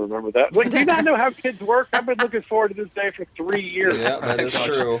you were going to remember that." Like, do you not know how kids work? I've been looking forward to this day for 3 years. Yeah, that is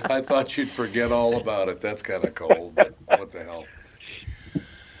true. I thought you'd forget all about it. That's kind of cold, but what the hell?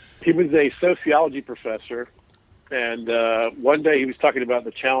 He was a sociology professor, and one day he was talking about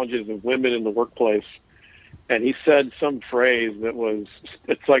the challenges of women in the workplace, and he said some phrase that was,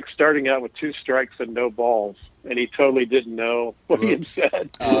 it's like starting out with 2 strikes and no balls, and he totally didn't know what he had said.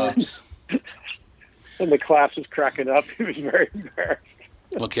 Oops. And the class was cracking up. He was very embarrassed.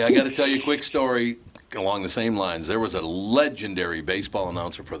 Okay, I got to tell you a quick story along the same lines. There was a legendary baseball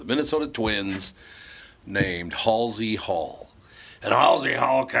announcer for the Minnesota Twins named Halsey Hall. And Halsey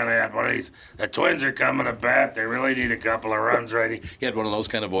Hall kind of had one of these, the Twins are coming to bat, they really need a couple of runs ready. He had one of those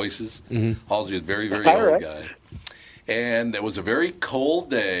kind of voices. Halsey was a very, very old guy. And it was a very cold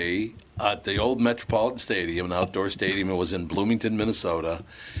day at the old Metropolitan Stadium, an outdoor stadium. It was in Bloomington, Minnesota.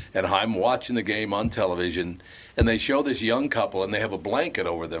 And I'm watching the game on television, and they show this young couple, and they have a blanket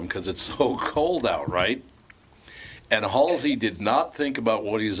over them because it's so cold out, right? And Halsey did not think about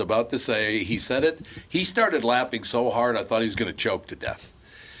what he was about to say. He said it. He started laughing so hard I thought he was going to choke to death.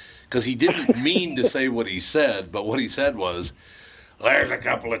 Because he didn't mean to say what he said, but what he said was, "There's a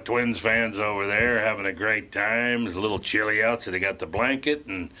couple of Twins fans over there having a great time. It's a little chilly out, so they got the blanket.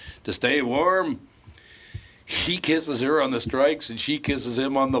 And to stay warm, he kisses her on the strikes, and she kisses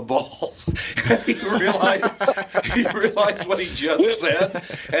him on the balls." he realized what he just said,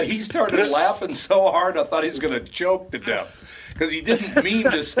 and he started laughing so hard I thought he was going to choke to death. Because he didn't mean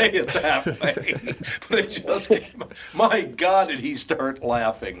to say it that way. But it just came. My God, did he start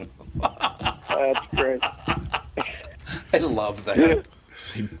laughing. That's great. I love that.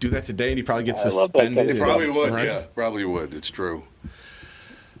 So he'd do that today, and he probably gets I love that suspended. kind It of probably would, right? yeah. Probably would. It's true.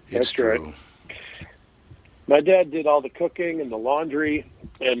 It's That's true. right. My dad did all the cooking and the laundry,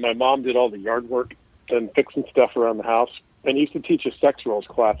 and my mom did all the yard work and fixing stuff around the house. And he used to teach a sex roles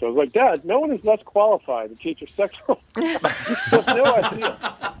class. I was like, "Dad, no one is less qualified to teach a sex roles class." You have no idea.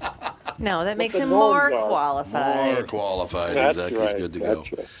 No, that makes the him norms more are. qualified. More qualified. That's Exactly. right. Good to That's go.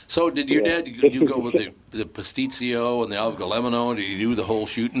 right. So did your Yeah. dad, did you go with the pasticcio and the algolemino? Did you do the whole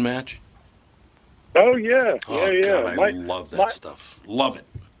shooting match? Oh yeah, Oh, yeah. God, I My- love that my- stuff. Love it.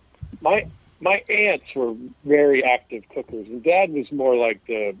 My aunts were very active cookers, and Dad was more like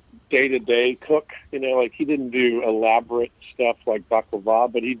the day-to-day cook. You know, like he didn't do elaborate stuff like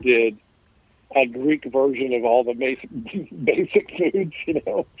baklava, but he did a Greek version of all the basic foods. You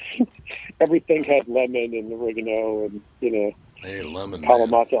know, everything had lemon and oregano, and Hey, lemon. Man.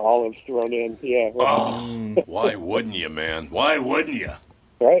 Kalamata olives thrown in. Yeah, Oh, why wouldn't you, man? Why wouldn't you?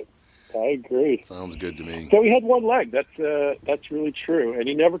 right. I agree. Sounds good to me. So he had one leg. That's really true, and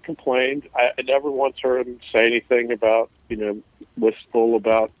he never complained. I never once heard him say anything about wistful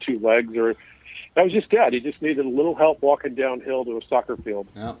about 2 legs, or that was just Dad. He just needed a little help walking downhill to a soccer field.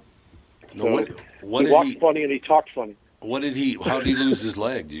 Yeah. No, So what he did walked he? funny and he talked funny. What did he? How did he lose his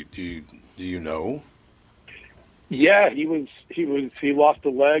leg? Do you know? Yeah, he lost a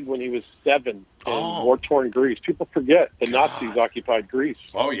leg when he was 7 in war-torn Greece. People forget the Nazis occupied Greece.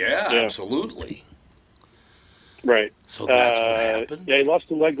 Oh yeah, absolutely. Right. So that's what happened. Yeah, he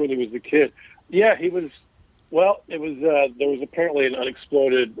lost a leg when he was a kid. Yeah, he was. Well, it was. There was apparently an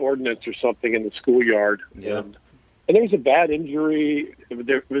unexploded ordnance or something in the schoolyard. Yeah. And there was a bad injury. It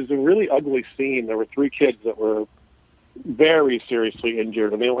was a really ugly scene. There were 3 kids that were very seriously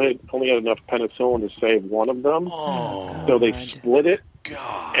injured, and they only had enough penicillin to save one of them. Oh, so they split it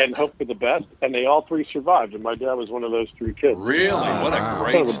God. and hoped for the best, and they all 3 survived. And my dad was one of those 3 kids. Really? What a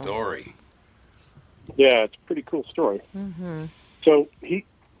great story. Yeah, it's a pretty cool story. Mm-hmm. So he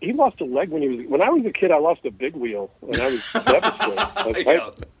lost a leg when I was a kid. I lost a big wheel, and I was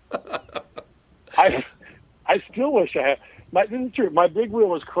devastated. I still wish I had. This is true. My big wheel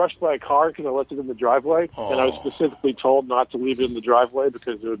was crushed by a car because I left it in the driveway, and I was specifically told not to leave it in the driveway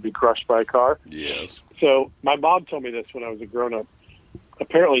because it would be crushed by a car. Yes. So my mom told me this when I was a grown-up.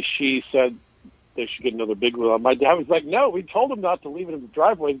 Apparently, she said they should get another big wheel. My dad was like, "No, we told him not to leave it in the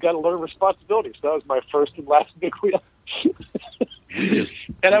driveway. He's got to learn responsibility." So that was my first and last big wheel.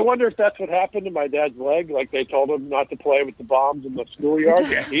 And I wonder if that's what happened to my dad's leg. Like they told him not to play with the bombs in the schoolyard.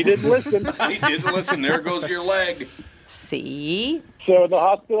 Yeah. He didn't listen. He didn't listen. There goes your leg. See? So in the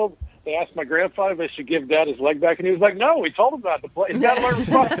hospital, they asked my grandfather if they should give Dad his leg back, and he was like, "No, we told him not to play. He's got to learn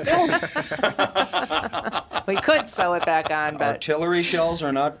responsibility." We could sew it back on, but artillery shells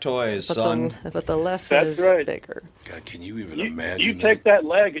are not toys, son. But the lesson That's is right. bigger. God, can you even imagine? You take that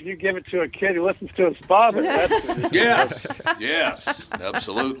leg and you give it to a kid who listens to his father. Yes,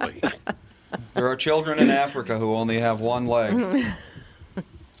 absolutely. There are children in Africa who only have one leg.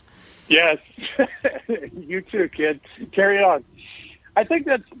 Yes. You too, kid. Carry on. I think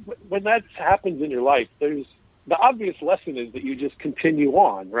that's when that happens in your life, there's the obvious lesson is that you just continue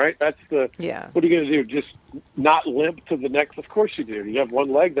on, right? That's what are you going to do? Just not limp to the next? Of course you do. You have one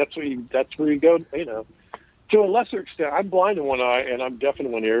leg. That's where you go, to a lesser extent. I'm blind in one eye and I'm deaf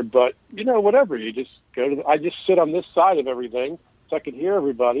in one ear, but whatever. You just go I just sit on this side of everything so I can hear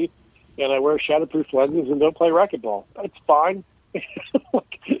everybody, and I wear shatterproof lenses and don't play racquetball. That's fine.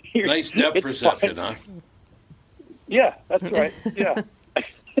 Nice depth perception, huh? Yeah, that's right. Yeah.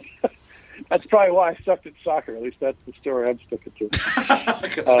 That's probably why I sucked at soccer. At least that's the story I'm sticking to.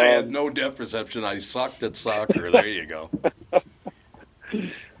 Because I had no depth perception. I sucked at soccer. There you go.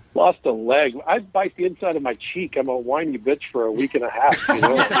 Lost a leg. I bite the inside of my cheek. I'm a whiny bitch for a week and a half.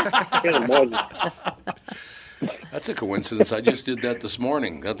 I can't imagine. That's a coincidence. I just did that this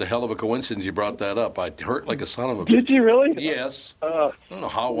morning. That's a hell of a coincidence you brought that up. I hurt like a son of a bitch. Did you really? Yes. I don't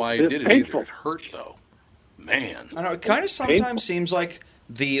know why I did it painful. either. It hurt, though. Man. I know. It kind of sometimes seems like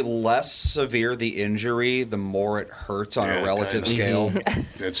the less severe the injury, the more it hurts on a relative scale.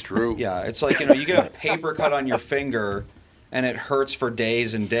 That's true. Yeah, it's like, you get a paper cut on your finger, and it hurts for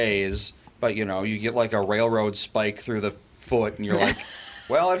days and days, but, you get like a railroad spike through the foot, and you're like,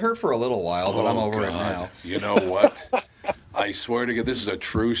 well, it hurt for a little while, but I'm over it now. You know what? I swear to God, this is a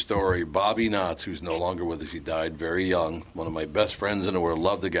true story. Bobby Knotts, who's no longer with us, he died very young. One of my best friends in the world,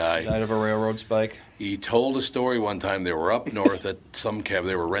 loved the guy. Died of a railroad spike. He told a story one time. They were up north at some cabin.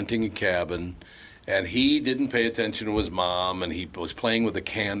 They were renting a cabin, and he didn't pay attention to his mom, and he was playing with a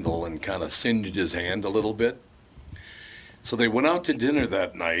candle and kind of singed his hand a little bit. So they went out to dinner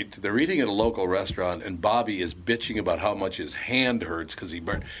that night. They're eating at a local restaurant, and Bobby is bitching about how much his hand hurts because he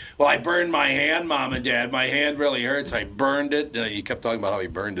burned. Well, I burned my hand, Mom and Dad. My hand really hurts. I burned it. And he kept talking about how he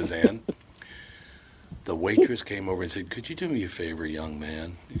burned his hand. The waitress came over and said, "Could you do me a favor, young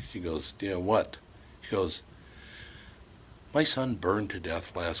man?" She goes, "Yeah, what?" She goes, "My son burned to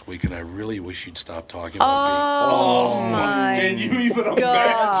death last week, and I really wish you'd stop talking about me." Oh, my Can you even God.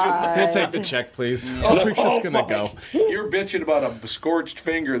 imagine? He'll take the check, please. We're just going to go. You're bitching about a scorched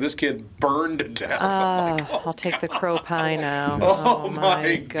finger. This kid burned to death. I'll take the crow pie now. Oh,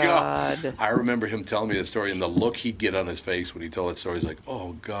 my God. I remember him telling me the story, and the look he'd get on his face when he told that story. He's like,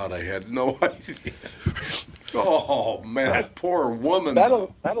 "Oh, God, I had no idea." Oh, man, that poor woman.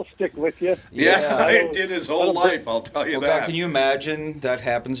 That'll stick with you. Yeah, it did his whole life, I'll tell you that. God, can you imagine that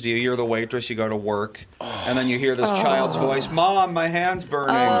happens to you? You're the waitress, you go to work, and then you hear this child's voice, "Mom, my hand's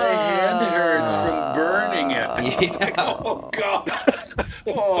burning." My hand hurts from burning it. It's like, oh, God.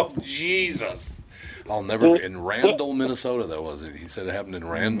 Oh, Jesus. I'll never, in Randall, Minnesota, that was it. He said it happened in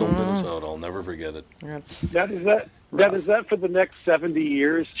Randall, Minnesota. I'll never forget it. Does that for the next 70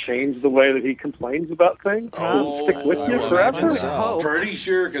 years change the way that he complains about things? Stick with you forever? Pretty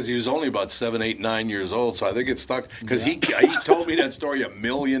sure, because he was only about 7, 8, 9 years old, so I think it stuck. Because he told me that story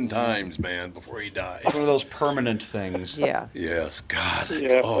 1,000,000 times, man, before he died. It's one of those permanent things. Yeah. Yes, God.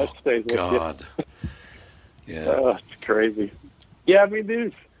 Yeah, oh, that stays with God. Yeah. Oh, it's crazy. Yeah, I mean,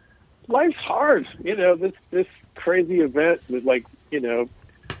 dude, life's hard. You know, this crazy event was like, you know,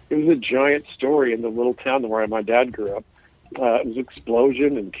 it was a giant story in the little town where my dad grew up. It was an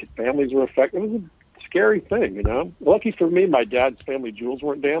explosion and families were affected. It was a scary thing, you know. Lucky for me, my dad's family jewels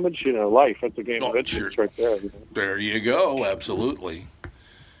weren't damaged. You know, life, that's a game of inches right there. You know? There you go. Absolutely.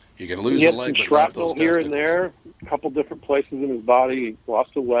 You can lose he a had leg, some but not those shrapnel here testicles. and there, a couple different places in his body. He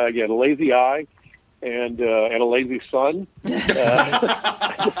lost a leg. He had a lazy eye and a lazy son.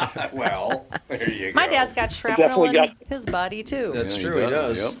 Well, there you go. My dad's got shrapnel in his body, too. That's true, he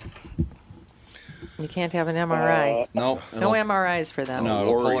does. Yep. You can't have an MRI. No. No MRIs for them. No,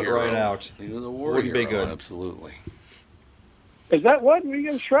 it'll pull it right out. He was a war Wouldn't be hero, good. Absolutely. Is that what? Where are you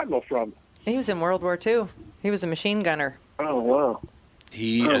getting shrapnel from? He was in World War II. He was a machine gunner. Oh, wow.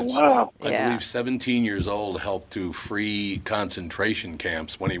 He, wow. I believe, 17 years old, helped to free concentration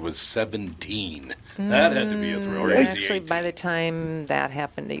camps when he was 17. That had to be a thrill. Or was he Actually, 18? by the time that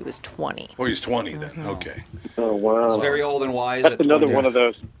happened, he was 20. Oh, he's 20 then. Okay. Oh, wow. Very old and wise. That's at another 20. one of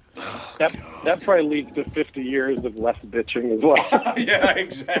those. That probably leads to 50 years of less bitching as well. Yeah,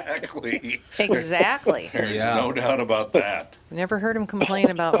 exactly. Exactly. There's no doubt about that. Never heard him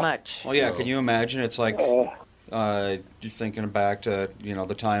complain about much. Well, yeah. Can you imagine? It's like you're thinking back to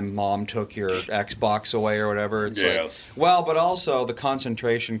the time Mom took your Xbox away or whatever. It's Yes. like, well, but also the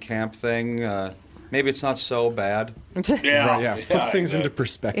concentration camp thing. Maybe it's not so bad. Yeah. Puts things into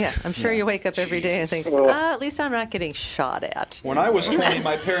perspective. Yeah, I'm sure you wake up every day and think, at least I'm not getting shot at. When I was 20,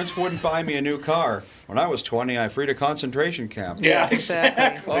 my parents wouldn't buy me a new car. When I was 20, I freed a concentration camp. Yeah,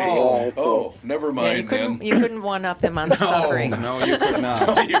 Exactly. Oh, never Yeah, mind then. you couldn't one-up him on the suffering. No, you could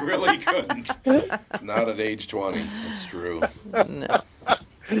not. You really couldn't. Not at age 20. That's true. No.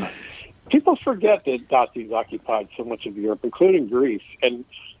 People forget that Nazis occupied so much of Europe, including Greece. And,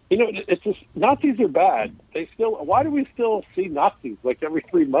 it's just, Nazis are bad. Why do we still see Nazis? Like every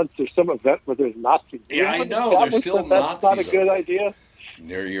 3 months there's some event where there's Nazis. Yeah, I know. There's still That's Nazis. not a good idea.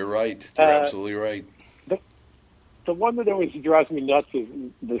 You're right. You're absolutely right. The one that always drives me nuts is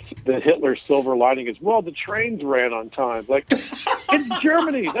the Hitler silver lining is, well, the trains ran on time. Like, it's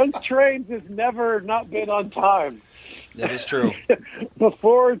Germany. Those trains have never not been on time. That is true.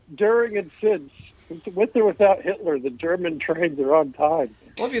 Before, during, and since, with or without Hitler, the German trains are on time.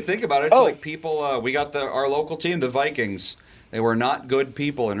 Well, if you think about it, it's like people. We got our local team, the Vikings. They were not good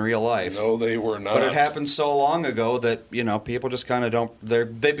people in real life. No, they were not. But it happened so long ago that people just kind of don't.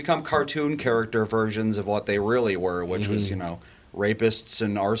 They become cartoon character versions of what they really were, which was rapists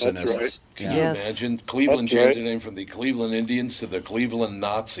and arsonists. Right. Can you imagine Cleveland changed the name from the Cleveland Indians to the Cleveland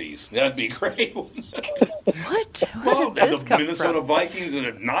Nazis? That'd be great, wouldn't it? What? Well, Where did this the come Minnesota from? Vikings and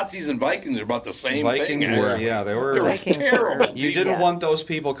the Nazis and Vikings are about the same Vikings thing. were, they were. Vikings were- terrible. You didn't want those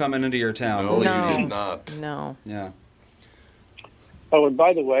people coming into your town. No, believe you me. did not. No. Yeah. Oh, and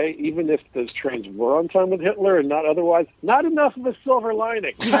by the way, even if those trains were on time with Hitler and not otherwise, not enough of a silver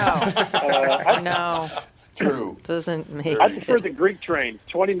lining. No. True. Doesn't make I prefer the Greek train,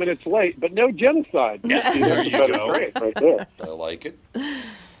 20 minutes late, but no genocide. Yeah, That's there a you better go. train right there. I like it.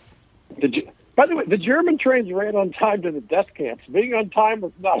 By the way, the German trains ran on time to the death camps. Being on time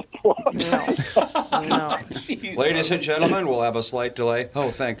was not a plus. No. Ladies and gentlemen, we'll have a slight delay.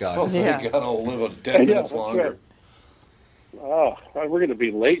 Oh, thank God. Oh, thank God I'll live 10 minutes that's longer. right. Oh, we're going to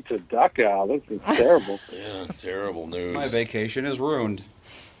be late to Dachau. This is terrible. Yeah, terrible news. My vacation is ruined.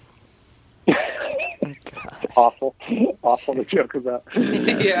 Awful to joke about.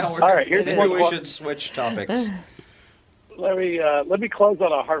 Yeah, All right, here's maybe one we more. should switch topics. Let me close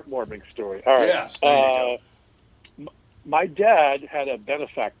on a heartwarming story. All right. Yes, there you My dad had a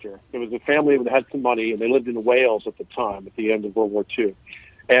benefactor. It was a family that had some money, and they lived in Wales at the time, at the end of World War II.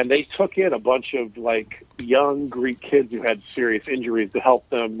 And they took in a bunch of young Greek kids who had serious injuries to help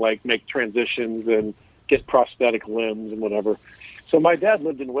them make transitions and get prosthetic limbs and whatever. So my dad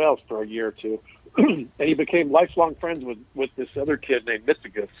lived in Wales for a year or two, and he became lifelong friends with this other kid named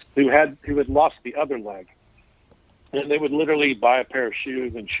Mitzigus who had lost the other leg. And they would literally buy a pair of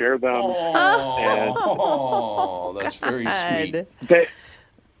shoes and share them. Oh, that's very sweet.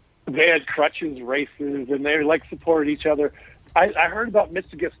 They had crutches races, and they supported each other. I heard about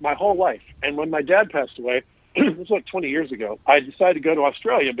Mitzigus my whole life, and when my dad passed away, it was 20 years ago, I decided to go to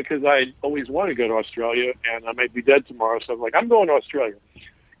Australia because I always wanted to go to Australia, and I may be dead tomorrow, so I'm going to Australia.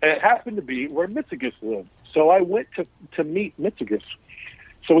 And it happened to be where Mitzigus lived. So I went to meet Mitzigus.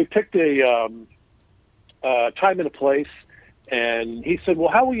 So we picked a time and a place, And he said, well,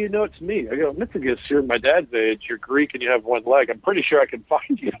 how will you know it's me? I go, Mitzigus, you're my dad's age. You're Greek and you have one leg. I'm pretty sure I can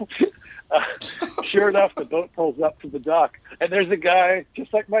find you. Sure enough, the boat pulls up to the dock. And there's a guy,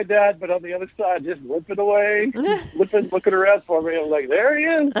 just like my dad, but on the other side, just limping away, looking around for me. I'm like, there he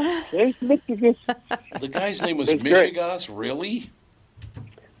is. There's Mitzigus. The guy's name was Mishigas, really?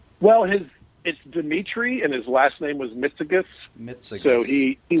 Well, it's Dimitri, and his last name was Mitzigus. So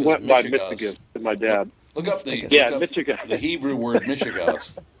he went by Mitzigus to my dad. Look up the Mitzigus. The Hebrew word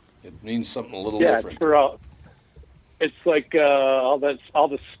Mishigas. It means something a little different. It's like all the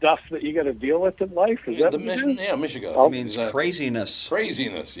stuff that you got to deal with in life. Is that Mishigas. It means craziness.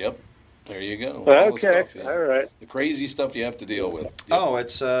 Craziness. Yep. There you go. Okay. All right. The crazy stuff you have to deal with. Yep. Oh,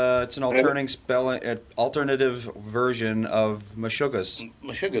 it's an alternative version of Meshuggahs.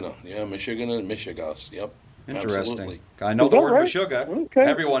 Meshuggah. Yeah, Meshuggah and Mishigas. Yep. Interesting. Absolutely. I know the word right? Meshuggah. Okay.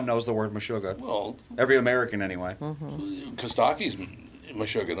 Everyone knows the word Meshuggah. Well, every American anyway. Kostaki's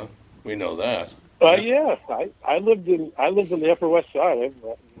Meshuggah. We know that. Yeah, I lived in the Upper West Side.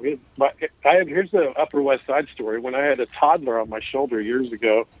 Here's the Upper West Side story. When I had a toddler on my shoulder years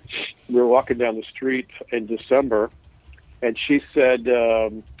ago, we were walking down the street in December, and she said,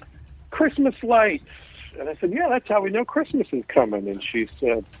 "Christmas lights," and I said, "Yeah, that's how we know Christmas is coming." And she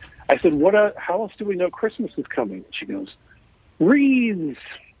said, "I said, how else do we know Christmas is coming?" And she goes, "Wreaths."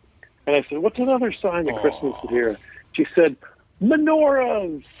 And I said, "What's another sign that Christmas is here?" She said,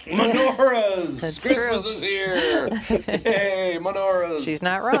 "Menorahs." Menorahs. That's Christmas true. is here. Hey, menorahs. She's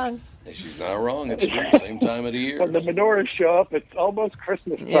not wrong. She's not wrong. It's true. Same time of the year. When the menorahs show up, it's almost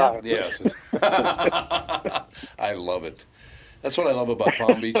Christmas time. Yeah. Yes. I love it. That's what I love about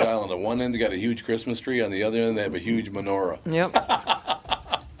Palm Beach Island. On one end, they got a huge Christmas tree. On the other end, they have a huge menorah. Yep.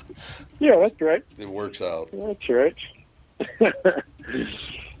 Yeah, that's right. It works out. That's right.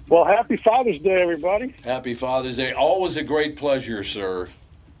 Well, happy Father's Day, everybody. Happy Father's Day. Always a great pleasure, sir.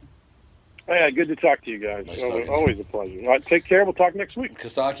 Yeah, good to talk to you guys. Nice talking to you. Always a pleasure. All right, take care. We'll talk next week.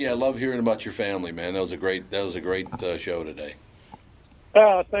 Kostaki, I love hearing about your family, man. That was a great show today.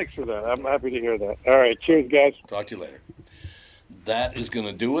 Thanks for that. I'm happy to hear that. All right, cheers, guys. Talk to you later. That is going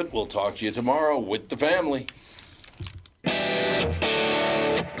to do it. We'll talk to you tomorrow with the family.